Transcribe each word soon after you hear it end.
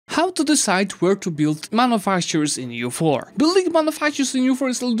How to decide where to build manufacturers in EU4. Building manufacturers in EU4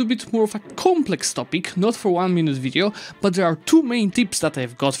 is a little bit more of a complex topic, not for 1 minute video, but there are 2 main tips that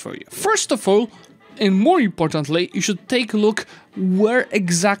I've got for you. First of all, and more importantly, you should take a look where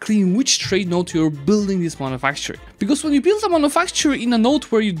exactly in which trade node you're building this manufacturer. Because when you build a manufacturer in a node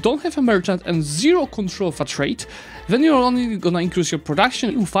where you don't have a merchant and zero control of a trade, then you're only gonna increase your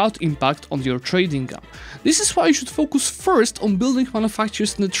production without impact on your trade income. This is why you should focus first on building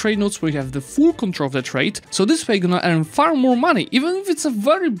manufacturers in the trade nodes where you have the full control of the trade, so this way you're gonna earn far more money. Even if it's a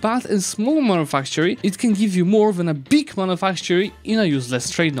very bad and small manufacturer, it can give you more than a big manufacturer in a useless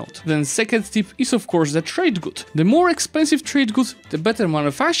trade node. Then second tip is of course the trade good. The more expensive trade good, the better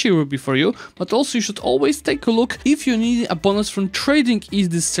manufacturer will be for you, but also you should always take a look if you need a bonus from trading in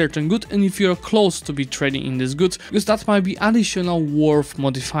this certain good and if you're close to be trading in this good, because that might be additional worth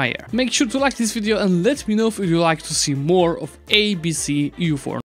modifier. Make sure to like this video and let me know if you would like to see more of ABC EU4.